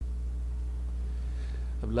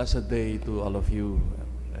A blessed day to all of you,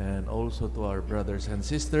 and also to our brothers and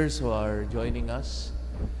sisters who are joining us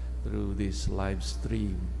through this live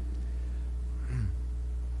stream.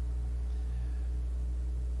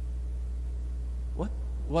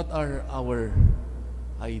 What are our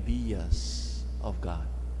ideas of God,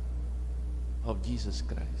 of Jesus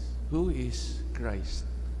Christ? Who is Christ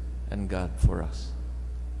and God for us?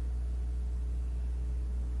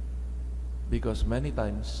 Because many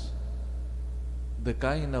times, the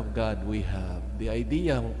kind of God we have, the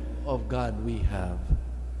idea of God we have,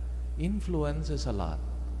 influences a lot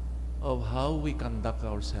of how we conduct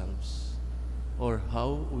ourselves or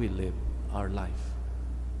how we live our life.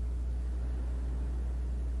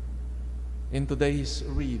 In today's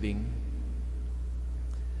reading,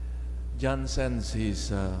 John sends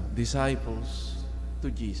his disciples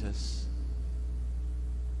to Jesus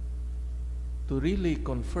to really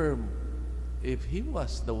confirm if he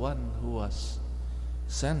was the one who was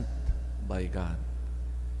sent by God.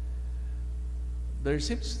 There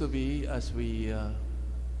seems to be, as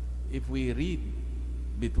if we read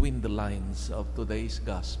between the lines of today's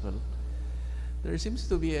gospel, there seems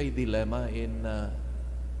to be a dilemma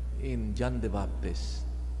in John the Baptist.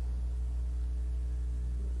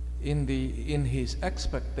 In his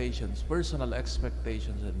expectations, personal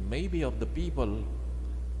expectations, and maybe of the people,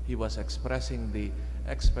 he was expressing the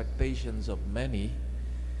expectations of many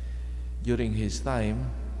during his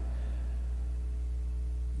time.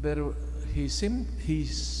 He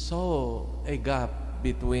saw a gap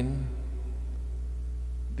between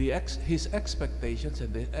his expectations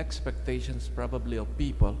and the expectations probably of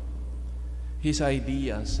people, his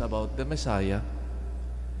ideas about the Messiah,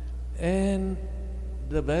 and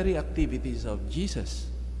the very activities of Jesus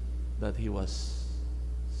that he was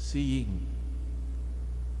seeing.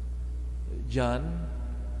 John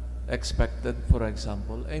expected, for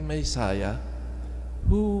example, a Messiah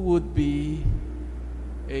who would be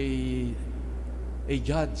a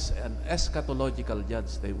judge, an eschatological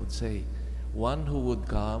judge, they would say, one who would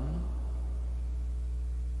come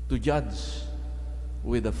to judge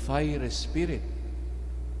with a fiery spirit.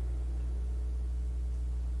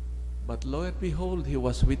 But lo and behold, he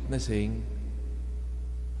was witnessing,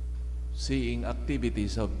 seeing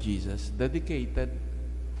activities of Jesus dedicated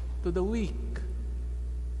to the weak,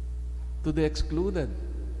 to the excluded,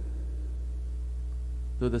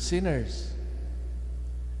 to the sinners,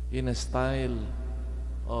 in a style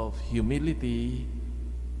of humility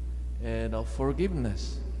and of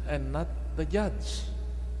forgiveness, and not the judge.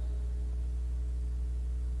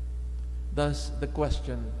 Thus, the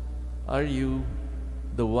question, are you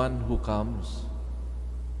the one who comes?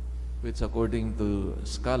 Which, according to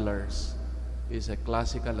scholars, is a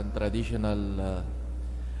classical and traditional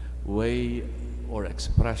way or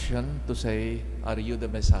expression to say, are you the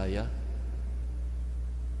Messiah?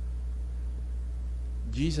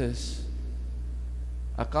 Jesus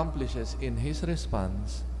accomplishes in his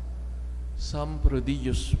response some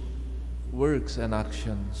prodigious works and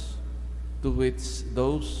actions to which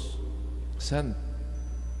those sent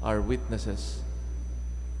are witnesses,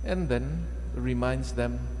 and then reminds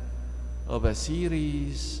them of a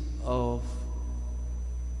series of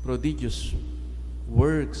prodigious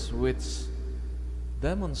works which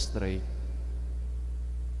demonstrate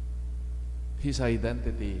his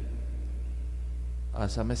identity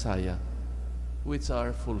as a Messiah, which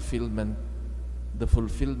are the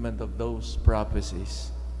fulfillment of those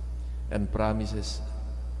prophecies and promises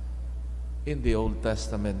in the Old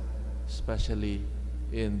Testament, especially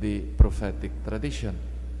in the prophetic tradition,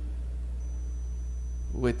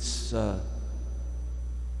 which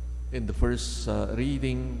in the first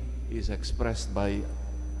reading is expressed by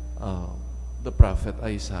the prophet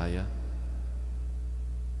Isaiah.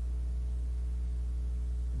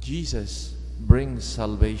 Jesus brings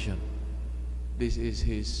salvation. This is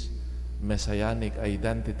his messianic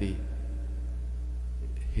identity,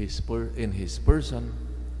 in his person,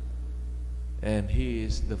 and he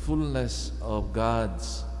is the fullness of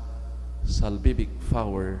God's salvific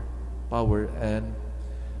power and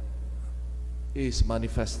is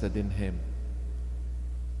manifested in him.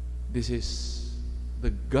 This is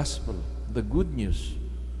the gospel, the good news,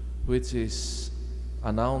 which is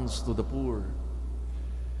announced to the poor.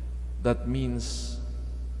 That means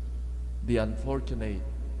the unfortunate,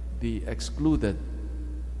 the excluded,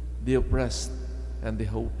 the oppressed, and the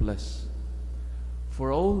hopeless.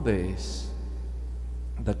 For all this,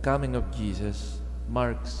 the coming of Jesus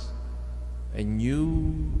marks a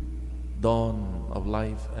new dawn of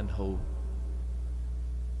life and hope.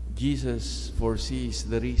 Jesus foresees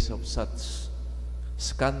the risk of such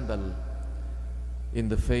scandal in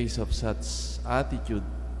the face of such attitude,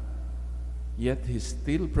 yet he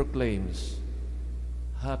still proclaims,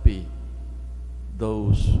 "Happy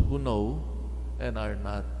those who know and are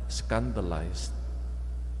not scandalized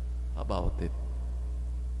about it."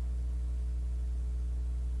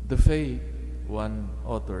 The faith, one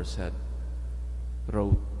author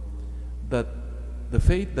wrote, that the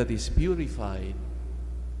faith that is purified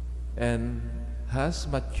and has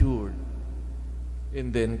matured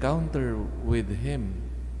in the encounter with Him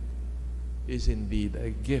is indeed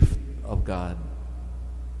a gift of God,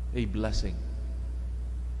 a blessing.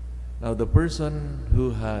 Now, the person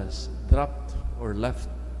who has dropped or left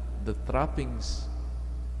the trappings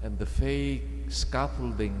and the fake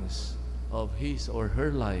scaffoldings of his or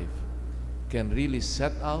her life can really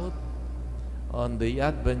set out on the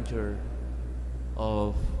adventure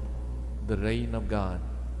of the reign of God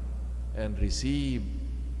and receive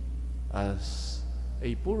as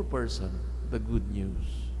a poor person the good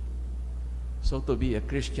news. So to be a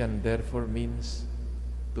Christian therefore means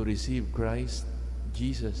to receive Christ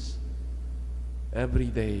Jesus every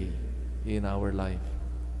day in our life,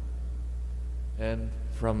 and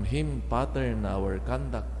from Him pattern our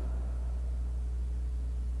conduct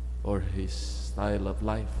or His style of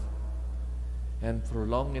life, and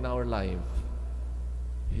prolong in our life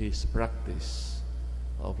His practice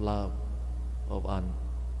of love, of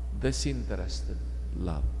disinterested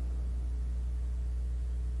love.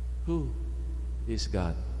 Who is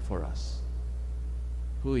God for us?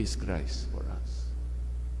 Who is Christ for us?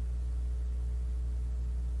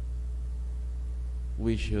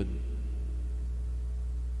 We should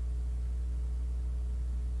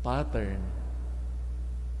pattern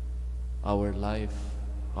our life,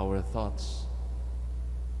 our thoughts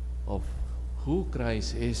of who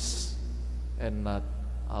Christ is, and not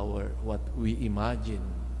what we imagine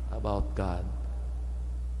about God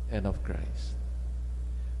and of Christ.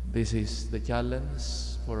 This is the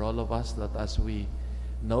challenge for all of us, that as we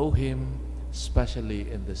know Him, especially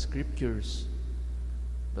in the Scriptures,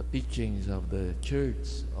 the teachings of the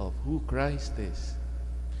Church of who Christ is,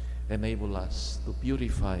 enable us to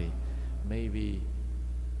purify maybe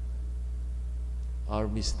our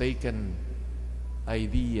mistaken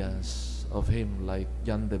ideas of Him, like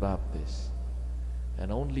John the Baptist.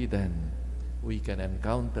 And only then we can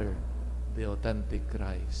encounter the authentic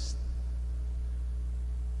Christ.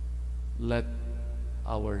 Let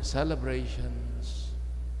our celebrations,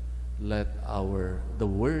 let the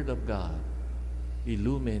Word of God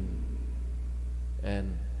illumine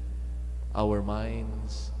and our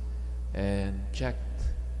minds, and check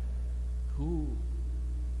who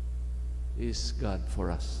is God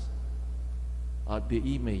for us, are the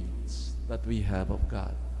image that we have of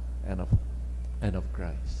God and of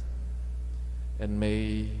Christ. And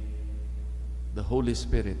may the Holy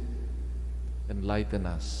Spirit enlighten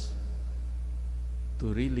us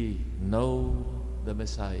to really know the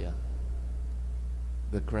Messiah,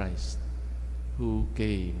 the Christ, who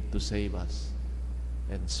came to save us,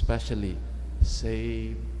 and especially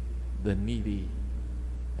save the needy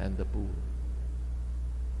and the poor.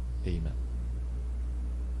 Amen.